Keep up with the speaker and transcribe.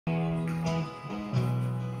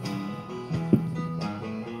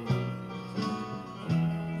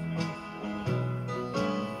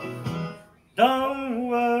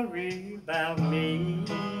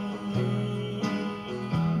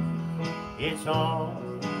it's all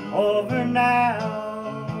over now.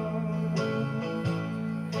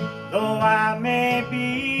 Though I may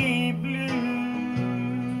be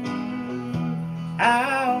blue,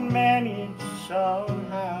 I'll manage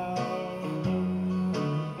somehow.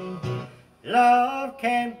 Love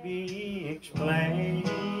can't be explained,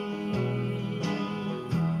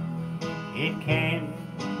 it can't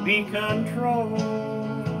be controlled.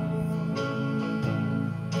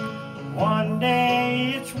 One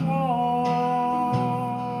day it's warm,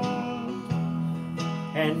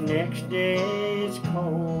 and next day it's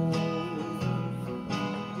cold.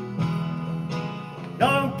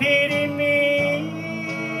 Don't pity me,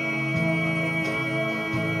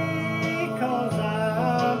 'cause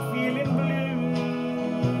I'm feeling blue.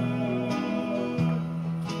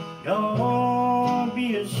 Don't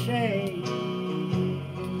be ashamed,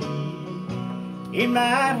 it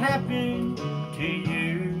might happen to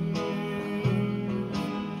you.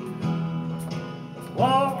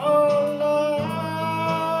 Walk on, love,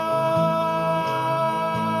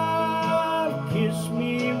 kiss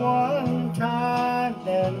me one time,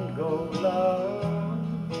 then go, love.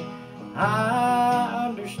 I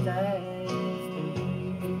understand.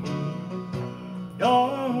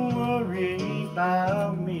 Don't worry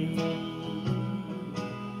about me.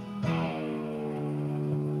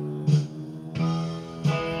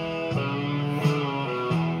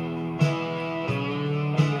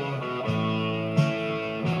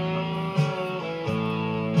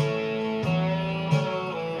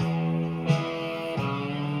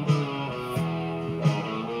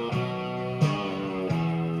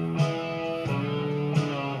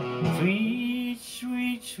 Sweet,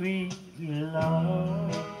 sweet, sweet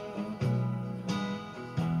love,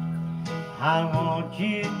 I want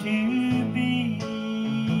you to be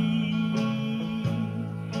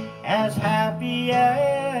as happy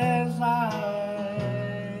as I.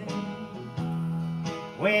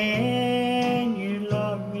 When you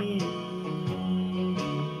love me,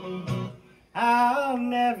 I'll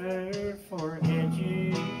never forget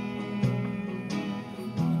you.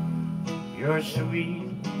 Your sweet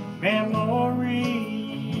memory,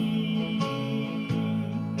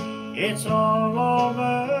 it's all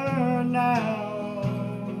over now.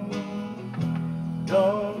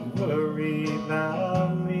 Don't worry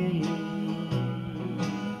about me.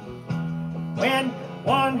 When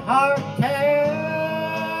one heart tells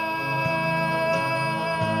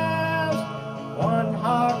one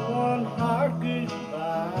heart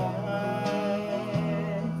goodbye,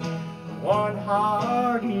 one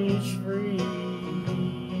heart is free,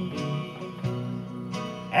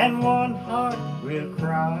 and one heart will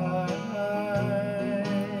cry.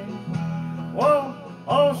 Oh,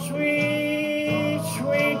 oh, sweet,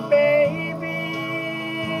 sweet baby,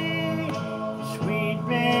 sweet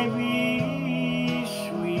baby,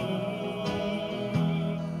 sweet,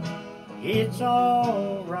 it's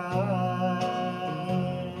all right.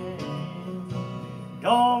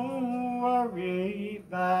 Don't